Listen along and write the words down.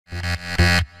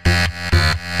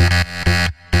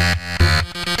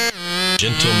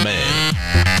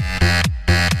Gentleman.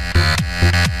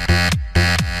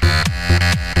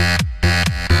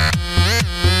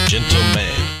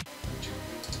 Gentleman.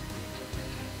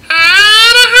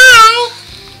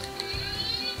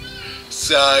 It's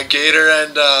Gator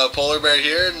and Poelrbear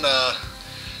here, and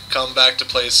come back to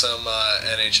play some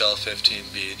NHL 15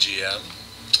 BGM.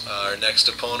 Our next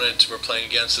opponent we're playing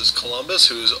against is Columbus,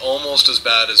 who's almost as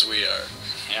bad as we are.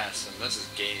 Yeah, so this is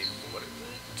game, what is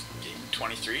it? Game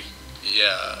 23?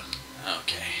 Yeah.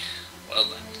 Okay. Well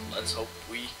then, let's hope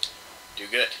we do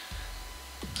good.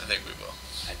 I think we will.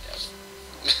 I doubt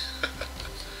it.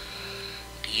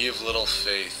 Ye of little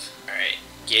faith. Alright,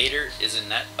 Gator is in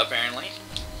net, apparently.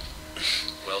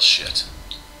 Well, shit.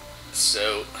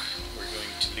 So, we're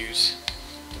going to lose.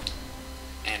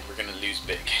 And we're going to lose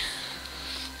big.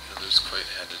 You'll lose quite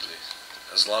handedly.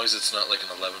 As long as it's not like an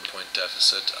 11-point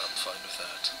deficit, I'm fine with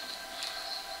that.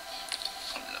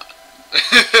 I'm not.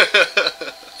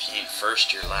 If you ain't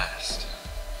first, you're last.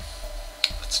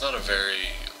 That's not a very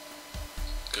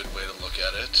good way to look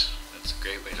at it. That's a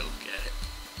great way to look at it.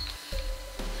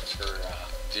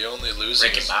 For, the only losing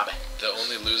Rick and is, Bobby. the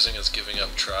only losing is giving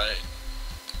up trying.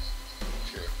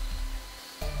 True.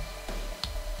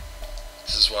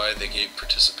 This is why they gave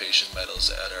participation medals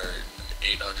at our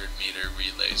 800-meter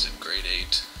relays in grade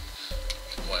 8.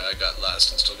 Why I got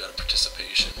last and still got a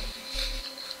participation.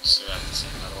 So I'm the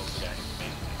same medal as the guy who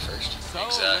made it first. So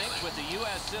Exactly. linked with the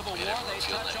U.S. Civil Made War, everyone they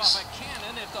feel touch nice. off a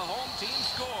cannon if the home team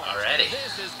scores. Alrighty.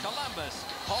 This is Columbus,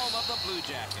 home of the Blue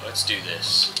Jackets. Let's do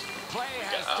this. Play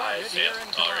has I started here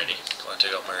failed in already. Columbus. Come on,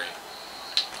 take out Murray.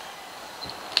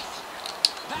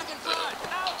 Back in front.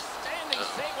 Outstanding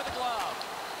save with the glove.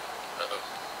 Uh-oh.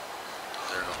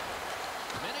 There we go.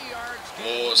 Many yards.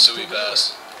 Oh, gained Suey to Wheeler.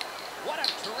 pass. What a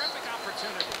terrific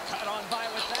opportunity. Cut on by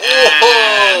with that.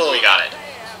 And we got it.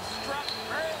 They have struck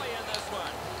early in this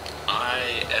one.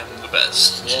 I am the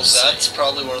best. Well, Just that's saying.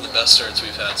 probably one of the best starts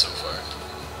we've had so far.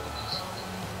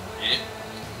 Yeah.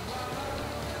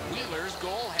 Wheeler's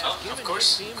goal has Oh, given of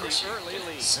course. his team Of course the you early can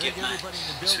lead. skip my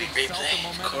sweet great play.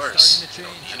 Of course.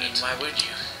 I mean, why would you?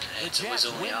 The It was Jets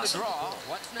only win the awesome. draw.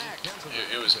 What's next?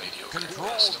 It was mediocre.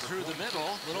 Control through the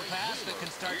middle. Little pass that can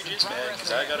start some It's bad, progress.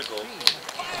 'cause I got a goal.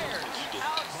 Fired.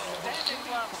 Outstanding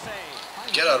glove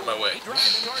save. Get out of my way. He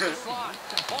drives it towards the slot.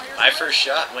 Oh, here's My Wade. first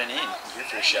shot went in. Your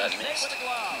first shot Outstanding save missed. with the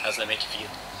glove. How's that make you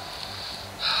feel?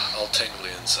 All tingly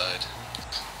inside.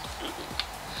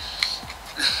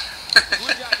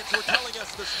 Blue Jackets were telling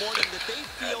us this morning that they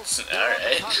feel That's they're on the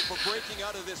alright. cusp of breaking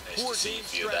out of this Nice poor to see game you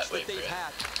feel stretch that way, that they've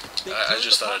Brett. had. They've I turned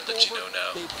just the thought puck I'd let you over, know now.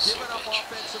 they've So given up bitch.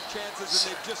 offensive chances, and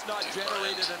they've just not Do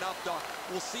generated mind. enough, Doc.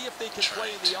 We'll see if they can Try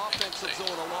play in the to. offensive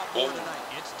zone a lot Oh. more tonight.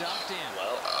 It's dumped in.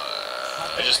 Well,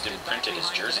 Uh, I just didn't print it his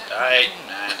jersey. Alright,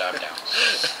 and I'm down.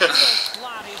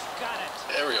 Slot, he's got it.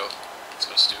 there we go. Let's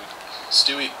go,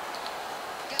 Stewie.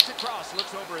 Gets across,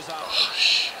 looks over his option. Oh,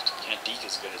 shit. Can't deke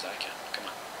as good as I can. Come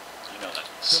on. You know that.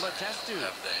 To Letestu.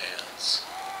 Have the hands.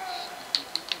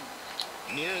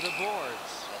 Near the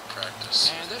boards.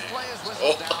 Practice. And this play is Oh.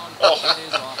 whistled down. Oh. It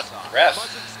is offside. Ref.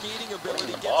 Buzzard's skating ability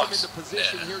the gets him box. into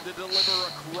position Yeah. here to deliver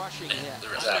a crushing hit. The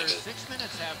ref Under Exactly. 6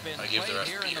 minutes have been I give the played ref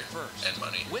here in beer the first. and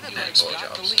money. He Winnipeg likes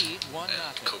got the blowjobs. lead,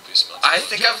 1-0. And copious amounts I of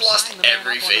think blowjobs. I've lost Signed the man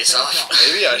every up on the face-off. faceoff.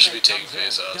 Maybe I should be Winnipeg taking comes in,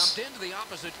 face-offs. Dumped into the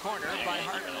opposite corner by We'll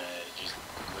Hartnell.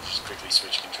 just quickly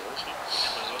switch controls here.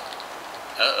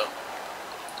 Uh-oh.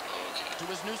 Okay. To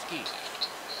Wisniewski.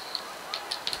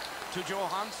 To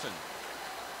Johansson.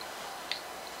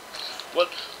 What?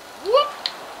 Whoop!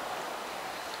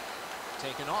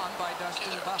 Taken on by Dustin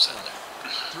Get Buffalo. upset.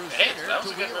 Through Hey, center that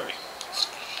was to a good Wheeler. movie.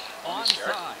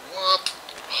 Onside. Whoop.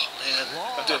 Oh, man.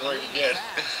 Long That didn't work lead again.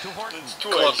 pass to Horton.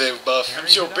 Come on, big buff. I'm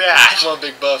so bad. Come on,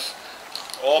 big buff.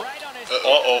 Oh. Right on his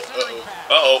Uh-oh. centering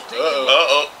pass. Uh-oh. Uh-oh.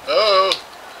 Uh-oh. Oh.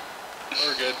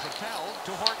 We're good. Propelled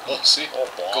to Horton. Oh, see? Oh,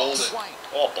 balls. Golden. White.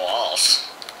 Oh, balls.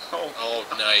 Oh. Oh,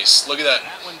 nice. Look at that.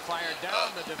 That one fired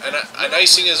down the And defense. an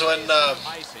icing is when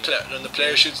Icing. when the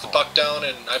player shoots the puck down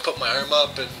and I put my arm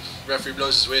up and referee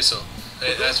blows his whistle.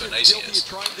 That's what icing is.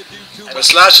 But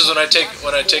slash is when I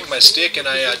take my stick and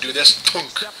I do this.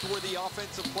 Punk.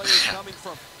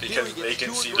 Because they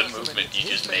can see the movement you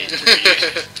just made.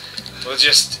 We'll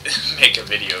just make a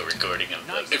video recording of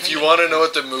them. If you want to know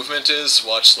what the movement is,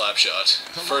 watch Slapshot.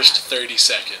 First 30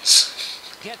 seconds.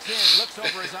 Gets in, looks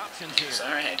over his options here.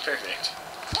 Alright, perfect.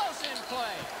 Close in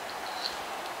play.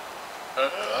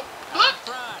 Uh, Out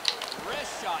front.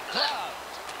 Wrist shot. Glove.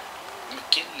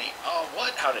 McKinley. Oh,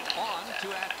 what? How did I On get to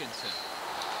that? Atkinson.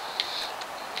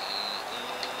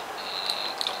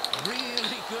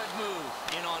 Really good move.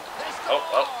 In on. They score.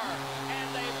 Oh.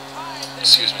 And they've tied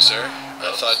this Excuse me, game sir.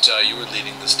 up. I thought you were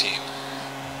leading this team.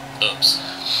 Oops.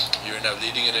 You are now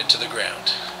leading it into the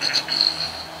ground.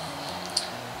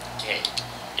 Okay.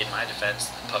 In my defense,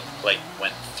 the puck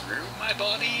went through my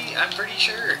body. I'm pretty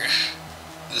sure.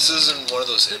 This isn't one of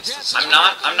those instances. I'm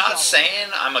not saying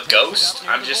I'm a ghost.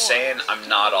 I'm just saying I'm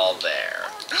not all there.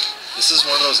 This is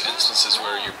one of those instances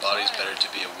where your body's better to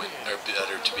be a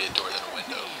better to be a door than a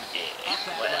window. Yeah.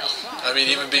 Well. I mean,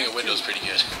 even being a window is pretty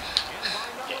good.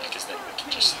 Yeah, because then we can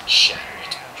just shatter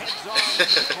it.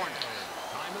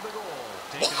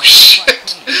 Oh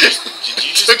shit! Did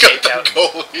you just Took out take the out?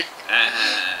 goalie.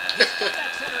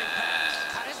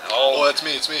 Oh, Oh. that's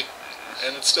me. It's me,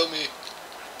 and it's still me.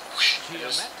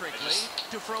 Geometrically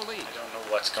to Frolie. I don't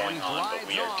know what's going on, but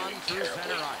we are doing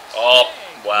terribly. Oh,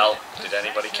 well, did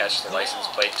anybody catch the license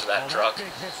plate to that truck?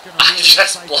 I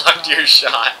just blocked your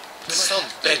shot. Son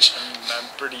of a bitch. I'm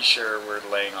pretty sure we're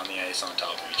laying on the ice on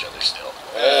top of each other still.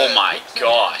 Oh my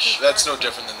gosh. That's no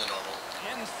different than the normal.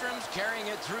 Enstrom's carrying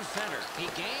it through center. He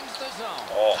gains the zone.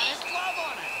 Oh. His glove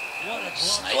on it. What a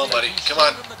glove. Come on, buddy. Come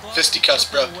on. Fisticuffs,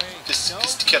 bro.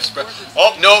 Fisticuffs, bro.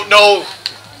 Oh, no, no.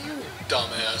 You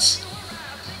dumbass.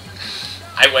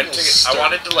 I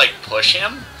wanted to push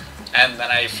him, and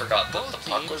then I forgot that the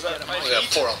puck was at my We have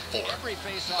feet.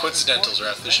 4-on-4. Coincidentals,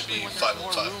 ref. This should be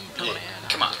 5-on-5. Yeah,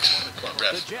 come on. Come on,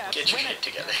 ref. Get your shit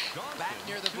together. Back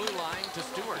near the blue line to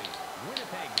Stewart.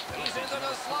 He's into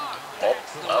the slot.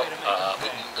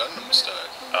 Gundam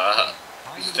style.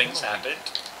 Things happened.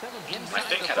 My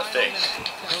thing had a thing.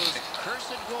 Those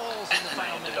cursed goals in the And then I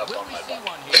final ended minute. up Will on we my see butt.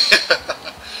 one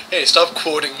here? Hey, stop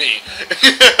quoting me.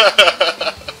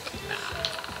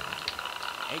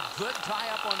 A good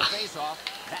tie-up on the face-off.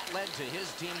 That led to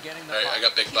his team getting the Alright, puck. I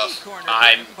got Big Buff. Key corner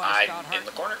I'm given by Scott in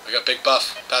the Hartman. corner. I got Big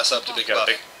Buff. Pass up to Big Got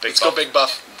a Buff. big Let's buff. go, Big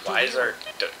Buff. Why is our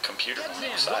computer Gets on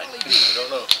in. the side? What will he I do?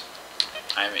 don't know.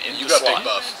 I'm in You the got slot. Big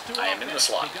Buff. I am in the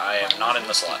slot. I am not in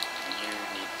the slot. You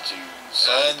need to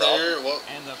solve And the problem. there, what?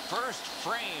 And the first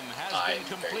frame has I'm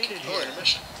been very completed Oh, here.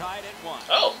 intermission. Tied at 1.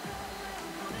 Oh.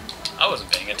 I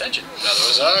wasn't paying attention. Neither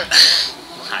was I.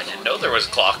 I didn't know there was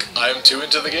a clock. I'm 2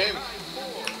 into the game.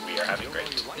 We are having great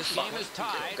This fun. game is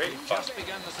tied. Great We've fun. just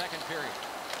begun the second period.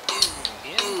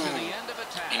 Into the end of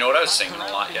attack. You know what I was singing a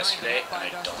lot yesterday, and I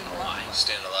don't know why.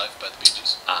 Staying alive by the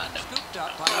beaches. No. Scooped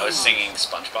up by I was singing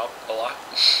SpongeBob a lot.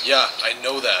 Yeah, I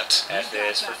know that. F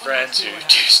is for friends who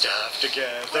do stuff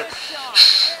together.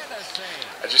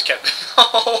 I just kept.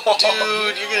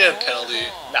 Dude, you're gonna have a penalty.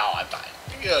 No, I'm fine.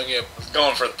 You're gonna get,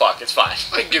 Going for the puck. It's fine.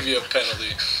 I can give you a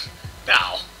penalty.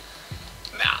 Now.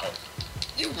 Now.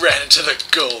 You ran into the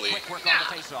goalie. Quick work on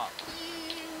the face-off.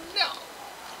 No.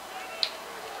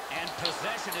 And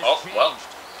possession is Oh, changed. well.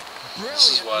 Brilliant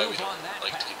This is why we move on don't that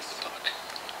like to pass. give you the puck.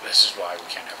 This is why we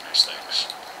can't have nice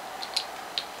things.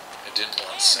 I didn't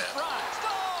want Sam.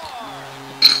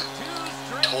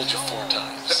 Told you 4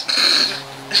 times.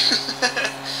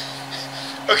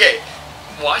 Okay,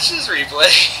 watch this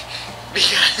replay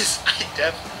because I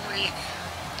definitely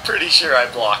pretty sure I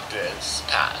blocked this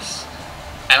pass.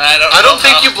 And I don't I don't know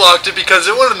think how- you blocked it because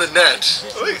it went in the net.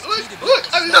 Look.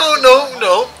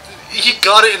 No. He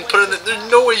got it and put it in the...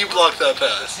 There's no way you blocked that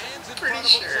pass. Pretty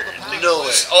sure. No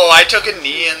way. Oh, I took a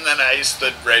knee and then I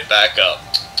stood right back up.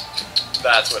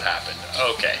 That's what happened.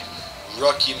 Okay.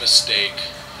 Rookie mistake.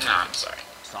 No, I'm sorry.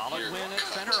 Solid You're win at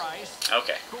cut. center ice.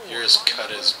 Okay. You're as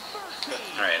cut as...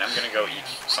 Alright, I'm gonna go eat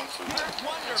some food.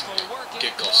 Wonderful work.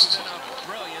 Giggles. And a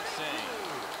brilliant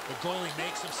save. The goalie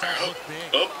makes himself look big.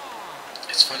 Oh,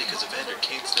 It's funny because Evander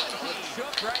Kane's not on.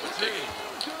 Shook right With through.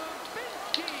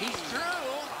 big. He's through.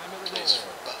 Plays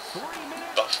for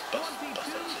Buff. buff.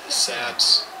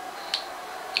 Sabs.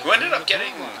 Who ended up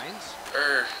getting... Lines.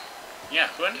 Yeah,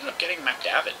 who ended up getting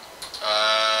McDavid?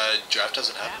 Draft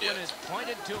hasn't That happened one yet. is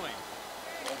pointed to him.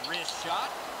 Wrist shot.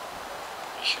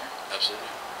 You sure? Absolutely.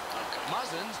 Okay.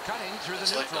 Muzzins cutting through the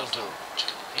It's like neutral that zone.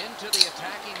 Into the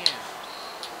attacking end.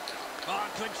 Oh,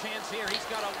 good chance here. He's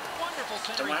got a wonderful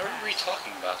Then centering why pass. were we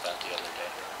talking about that the other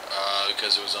day?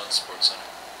 Because it was on SportsCenter.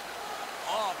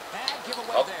 Oh, bad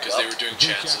giveaway Oh, there. Because they were doing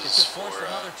Blue Jackets chances have forced for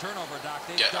another turnover, Doc.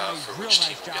 They've get, done for a real which nice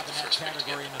team will job get in the that first pick at the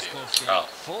category end in of this the close game. Oh,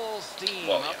 Full steam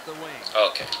Well, up yeah. the wing.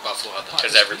 okay. Buffalo had the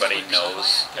Because everybody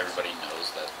knows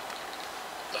that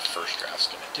the first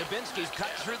draft's gonna take Dubinsky's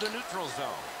cut through the neutral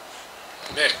zone.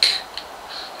 Mick.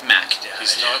 McDavid.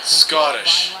 He's not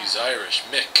Scottish. He's Irish.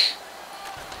 Mick.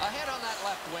 Ahead on that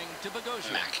left wing to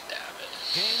Bogosian. McDavid.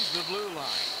 Gains the blue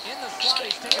line. In the Just slot,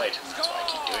 he's getting taken. annoyed. That's why I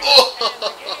keep doing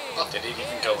Oh! it. Did it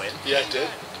even go in? Yeah, it did.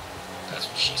 That's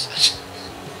what she said.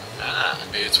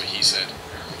 Maybe it's what he said.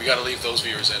 We gotta leave those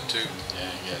viewers in too.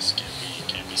 Yeah, I guess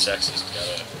can't be sexist.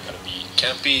 Gotta be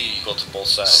Can't be equal to both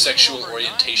sides. sexual 9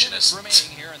 minutes orientationists.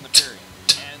 remaining here in the period.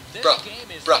 And this Bruh, This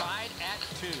game is bruh. tied at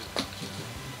 2.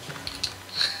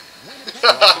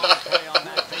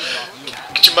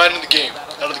 Get your mind in the game.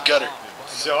 Out of the gutter.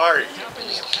 Sorry.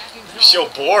 You're so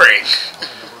boring.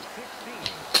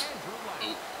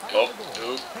 Oh,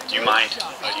 Ooh. do you mind?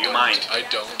 Do you mind? I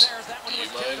don't. Do you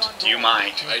mind? Do you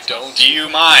mind? I don't. Do you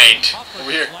mind?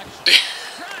 Over here.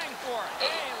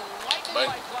 Mine.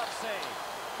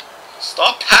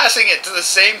 Stop passing it to the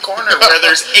same corner where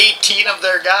there's 18 of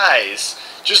their guys.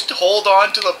 Just hold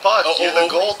on to the puck. You're the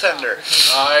goaltender.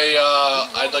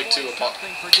 I'd like to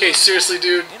Okay, seriously,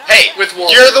 dude. Hey, With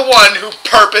Walter. you're the one who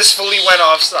purposefully went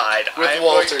offside. With I'm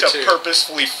Walter, going to too.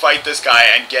 purposefully fight this guy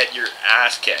and get your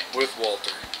ass kicked. With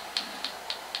Walter.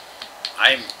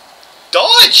 I'm...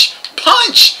 Dodge!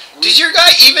 Punch! Does your guy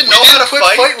even know how to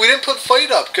fight? We didn't put fight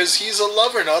up because he's a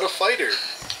lover, not a fighter.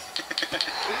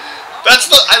 That's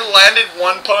the... I landed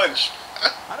one punch.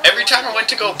 Every time I went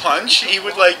to go punch, he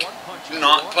would like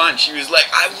not punch. He was like,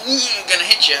 I'm gonna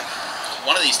hit you.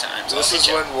 One of these times. This I'll is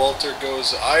hit when Walter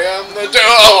goes, I am the...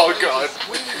 Oh, God.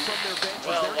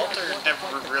 Well, Walter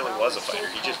never really was a fighter.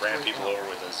 He just ran people over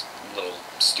with his little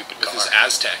stupid With car. his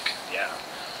Aztec. Yeah.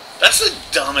 That's the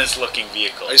dumbest looking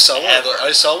vehicle. I saw one of ever. those.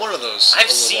 I saw one of those. I've a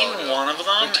little seen while ago. one of them,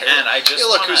 They're terrible. and I just Hey,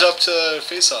 look wanna, who's up to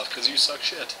face off because you suck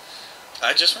shit.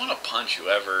 I just want to punch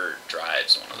whoever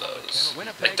drives one of those.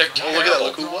 Like they're Oh, terrible. look at that.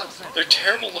 Look who won. They're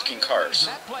terrible looking cars.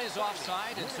 That play is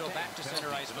offside, and so back to center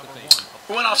ice for the face.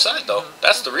 Who went offside though?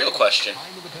 That's the real question.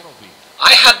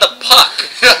 I had the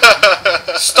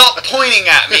puck. Stop pointing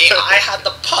at me. I had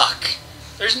the puck.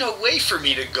 There's no way for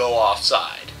me to go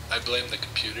offside. I blame the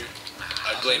computer.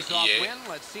 I blame EA.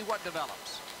 Let's see what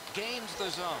develops. Gains the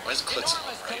zone. Why is Klitz on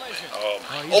Enormous the right collision. Oh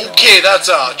my. Okay, that's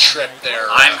a trip there.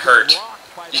 I'm hurt.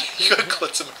 You got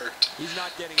Klitz him hurt. He's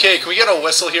not getting Okay, can we get a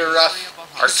whistle here, ref?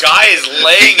 Our guy is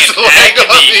laying in He's laying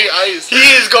on agony. the ice. He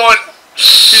is going.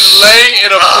 He's laying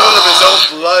in a pool of his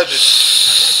own blood.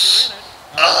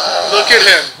 Look at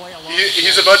him.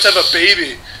 He's about to have a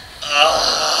baby.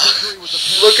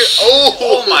 Look at...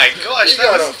 Oh my gosh, He that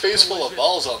got was- a face full of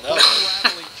balls on that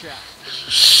one.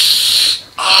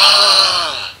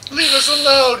 Leave us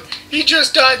alone. He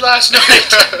just died last night.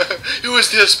 It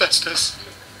was the asbestos.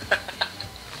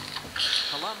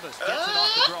 Columbus gets it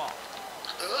off the draw.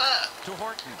 To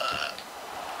Horton.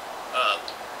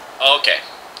 Okay,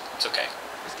 it's okay.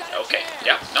 Okay,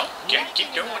 yeah, no, yeah,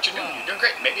 keep doing what you're doing. You're doing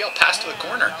great. Maybe I'll pass to the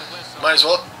corner. Might as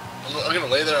well. I'm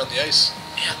gonna lay there on the ice.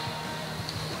 Yeah.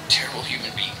 Terrible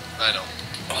human being. I know.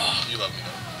 You love me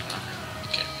though.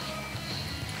 Okay.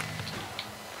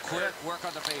 Quick work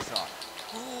on the face-off.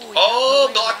 Oh,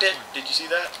 blocked it. Did you see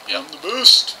that? Yeah. I'm the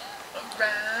boost.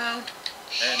 Around,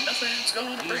 and nothing's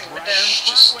gonna bring me down.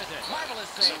 Just Marvelous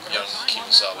save. young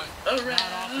Kemosabe. Not often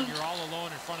Around. you're all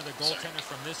alone in front of the goaltender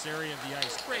from this area of the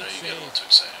ice. I Great know you get a little save. too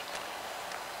excited.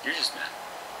 You're just mad.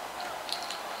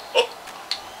 Oh,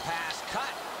 Pass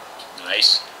cut.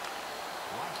 nice.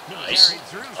 Nice. Carried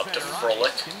through Up to center ice.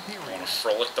 frolic. I want to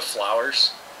frolic the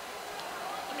flowers.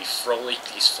 Let me frolic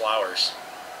these flowers.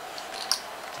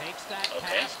 Takes that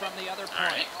Okay. pass from the other All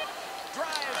right. point.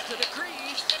 Drives to the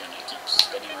crease. Just gonna keep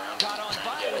spinning around. Got on trying to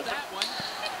by get with open. that one.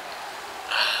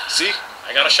 See?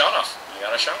 I got a shot off. I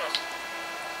got a shot off.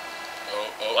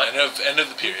 Oh, What? end of the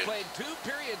We've period. played 2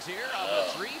 periods here of Oh.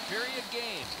 a 3-period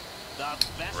game. The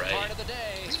best Right. part of the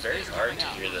day. It's very is hard coming to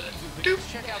out. hear that.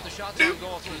 Let's check out the shots on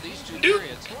goal through these 2 Doop.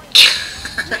 periods.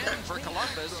 10 for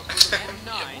Columbus and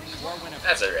 9 for Winnipeg.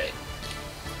 That's alright.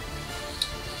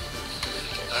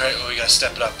 Alright, well, we gotta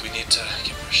step it up. We need to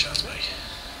get more shots, buddy.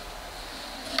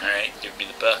 Alright, give me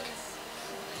the puck.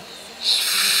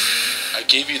 I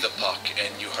gave you the puck,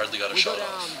 and you hardly got a shot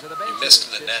off. You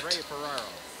missed the net.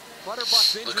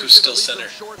 Look who's still center.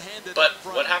 But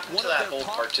what happened to that whole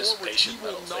participation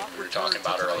medal thing we were talking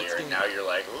about earlier, and now you're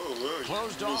like, oh, look,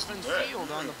 Closed you off missed and the net. sealed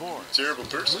on the board. Terrible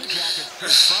Blue person. Jackets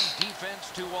shift from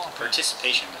defense to offense.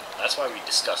 Participation medal. That's why we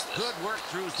discussed this. Good work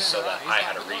through center So that ice I by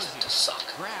had a reason to Pelosi.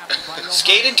 suck. Grabbed by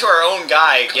Skate Johansson. into our own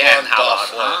guy again. Come How on,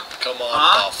 about, huh? Bufflin. Come on,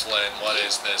 Huh? Bufflin. What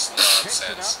is this Picks it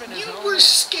nonsense? up in his You own were end.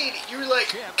 skating. You were like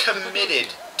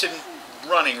committed to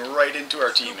running right into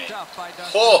our Scooped teammate. up by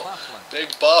Dustin Oh, Byfuglien.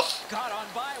 big buff. Got on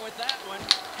by with that one.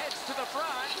 Heads to the front.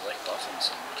 You like buffing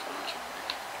so much, why don't you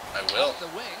I will. Off the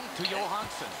wing to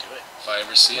Johansson. do it? If I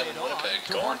ever see him in Played on Winnipeg.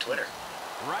 to Go on Horton. Twitter.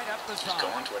 Right up the side. Go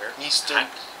on Twitter. Mr.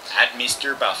 At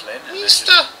Mr. Bufflin. and then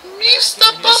Mr.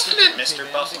 Bufflin. Mr.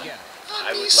 Bufflin.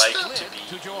 I would Mr. like Slid to to be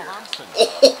your Johansson.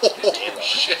 Oh,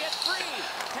 shit. Get free.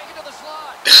 Take it to the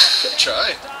slot. Good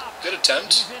try. Stop. Good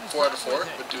attempt. He's in 4 out of front 4. with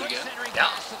it. Would do Good again. centering Yeah.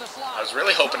 pass to the slot. I was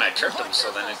really hoping I tripped him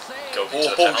so then it'd go to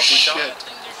the Oh, penalty shit. shot.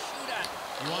 Nothing to shoot at.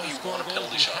 You want to You score want a goals,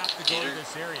 penalty you shot. have to go Gator to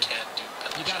this area. can't do You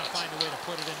penalty got to shots. find a way to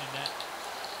put it in the net.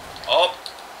 Oh,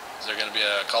 Is there going to be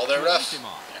a call there, ref?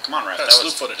 yeah, come on, ref. Kinda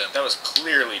slew-footed him. That was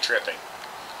clearly tripping.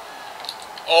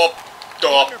 Oh,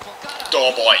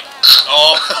 boy.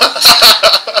 Oh,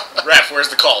 ref, where's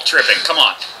the call? Tripping. Come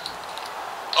on.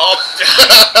 Oh,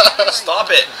 stop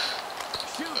it.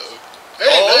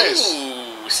 Hey, nice.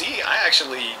 Oh, see, I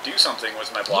actually do something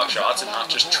with my block shots and not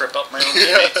just trip up my own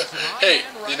teammates. Hey,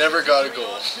 you never got a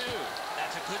goal. That's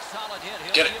a good solid hit.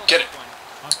 He'll Get it, feel get that it. one.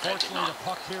 Unfortunately, the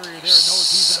puck carrier there knows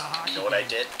he's in a hockey You know what I game.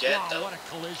 did get, Wow, though? what a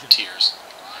collision. Tears.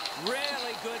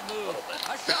 Really good move.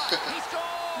 A shot. He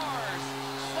scores.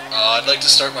 I'd like to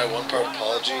start my one-part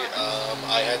apology.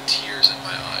 I had tears in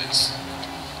my eyes.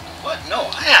 What? No,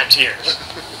 I had tears.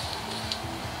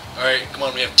 Alright, come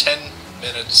on, we have 10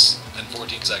 minutes and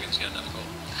 14 seconds to get another goal.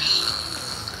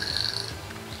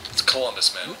 It's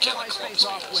Columbus, man. We can't let Columbus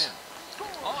beat us.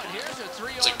 Oh, and here's a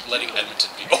 3-on-2. It's like letting Edmonton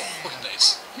beat. Oh,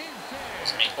 nice.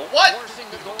 It's me. What?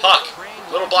 Puck.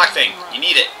 Little black thing. You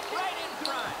need it. Right in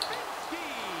front.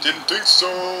 Didn't think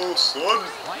so, son.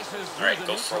 Alright,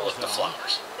 go full of the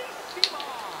flowers.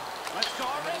 Let's go,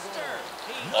 Mister.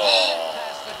 Oh,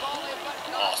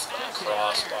 off the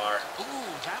crossbar. Ooh,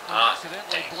 that one Ah,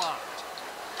 accidentally dang. blocked.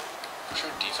 I'm sure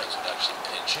defense would actually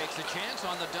pinch. Takes a chance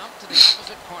on the dump to the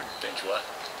opposite corner. Binge what?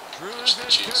 Cruises the to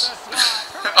the Chiefs.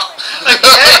 slot.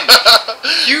 Again!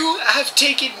 You have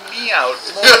taken me out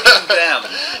more than them.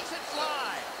 Lets it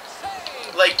fly.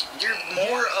 Save. Like, you're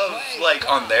more of, like,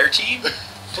 on their team.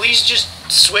 Please just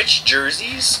switch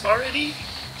jerseys already,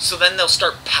 so then they'll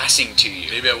start passing to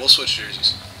you. Maybe I will switch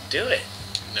jerseys. Do it.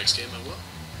 Next game I will.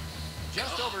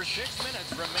 Just over 6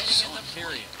 minutes remaining in the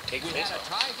period. Take We the had face a off.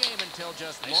 tie game until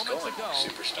just Nice moments going, ago.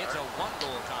 superstar. It's a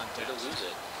one-goal Way to contest. lose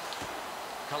it.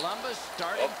 Columbus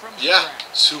starting from Yeah,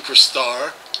 scratch.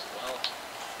 superstar. Well,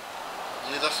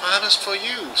 You're the finest for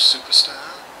you, superstar.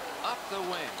 Up the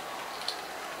wing.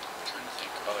 I'm trying to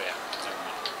think. Oh, yeah. Never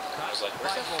mind. I was like,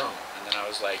 where's that By from? And then I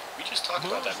was like, we just talked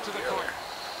about that Moves to movie the earlier.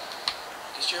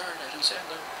 This yard, Adam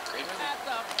Sandler. Great movie. At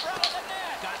the front of the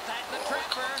net. Got that in the Oh, come on,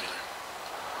 trapper. Taylor.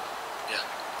 Yeah.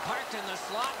 Parked in the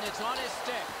slot, and it's on his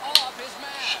stick. Off his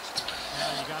mask. Yeah,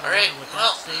 you got to All right, wonder with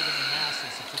well, that saving the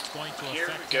masses if it's going to here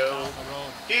affect we him go. down the road.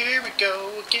 Here we go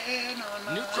again on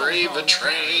my Neutral Brave a zone.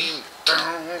 train.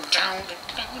 Down, down, down,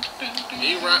 down, down.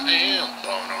 Here I am.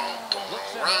 Bono, bono,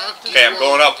 rock. Okay, I'm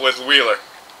going up with Wheeler.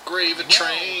 Grave a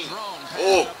train. Thrown, pass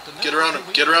Oh, up the get middle around to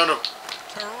him. Get around him.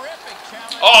 Terrific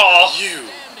challenge. Oh! You.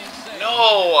 Standing save.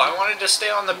 No, I wanted to stay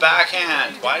on the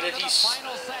backhand. Why did he...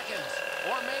 Final seconds,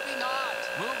 or maybe not.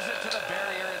 Moves it to the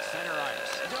barrier at center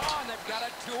ice. Dawn, they've got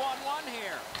a 2-on-1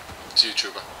 here. See you,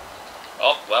 Truba.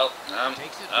 Oh, well,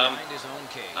 Takes it behind his own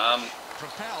cage.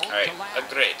 Propelled alright, to a last.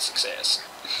 great success.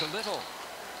 To Little.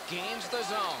 Gains the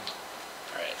zone.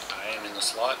 Alright, I am in the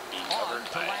slot, being covered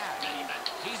to by Ladd. many men.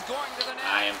 He's going to the net.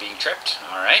 I am being tripped.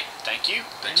 Alright, thank you.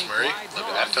 Thanks, And he Murray. glides Look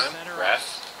on at to halftime. center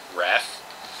Ref.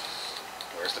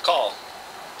 Where's the call?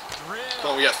 Drill.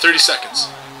 Come on, we got 30 seconds.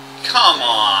 Come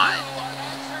on!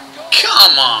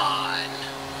 Come on!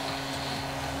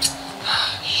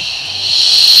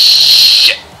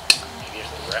 Shit! Maybe if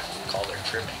the ref called her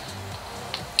tripping.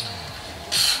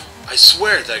 I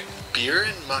swear that beer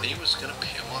and money was going to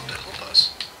pay him off to help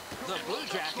us. The Blue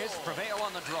Jackets prevail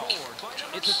on the draw.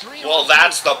 It's a 3-on-2. Well,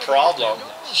 that's the problem.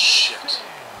 Shit.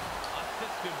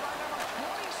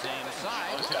 Same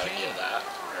side Always to gotta Kane. get that,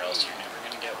 or else you're never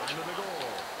gonna get one.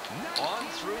 On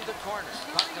through the corner.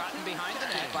 Puck gotten behind the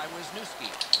net by Wisniewski.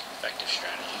 Effective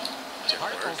strategy. Didn't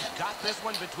work. Hartle's got this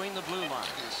one between the blue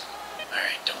lines.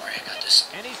 Alright, don't worry, I got this.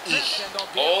 And he's tripped and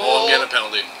they'll be Oh, I'm getting a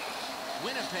penalty.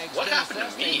 Winnipeg's What been happened to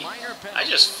assessed a me? minor I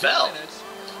penalty. just 2 fell. minutes,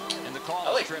 and the call I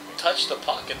is like tripping. touched the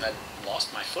puck and then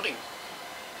lost my footing.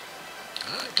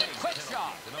 Quick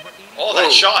shot. Oh, that Whoa.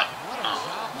 shot! What a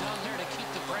job down there to keep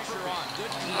the pressure on.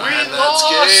 Good We And lost!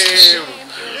 that's game.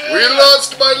 We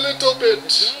lost by little bit.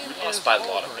 We lost by a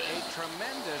lot of it. A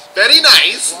tremendous Very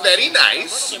nice. Very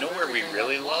nice. You know where we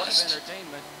really lost?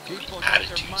 People The got their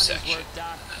attitude money's section. worth,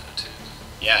 Doc.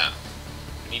 Yeah.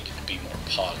 We needed to be more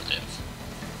positive.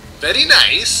 Very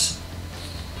nice.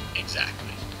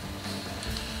 Exactly.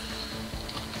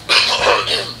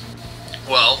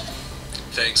 Well,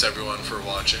 thanks everyone for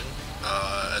watching.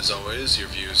 As always, your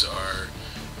views are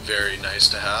very nice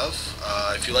to have.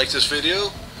 If you like this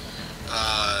video,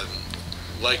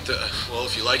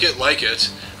 if you like it,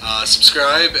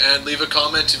 subscribe and leave a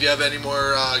comment if you have any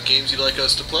more games you'd like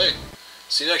us to play.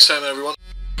 See you next time, everyone.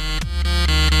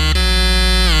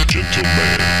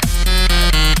 Gentleman.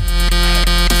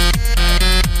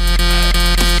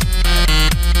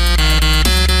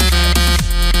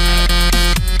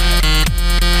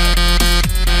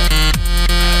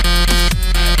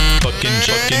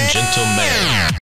 fucking gentleman.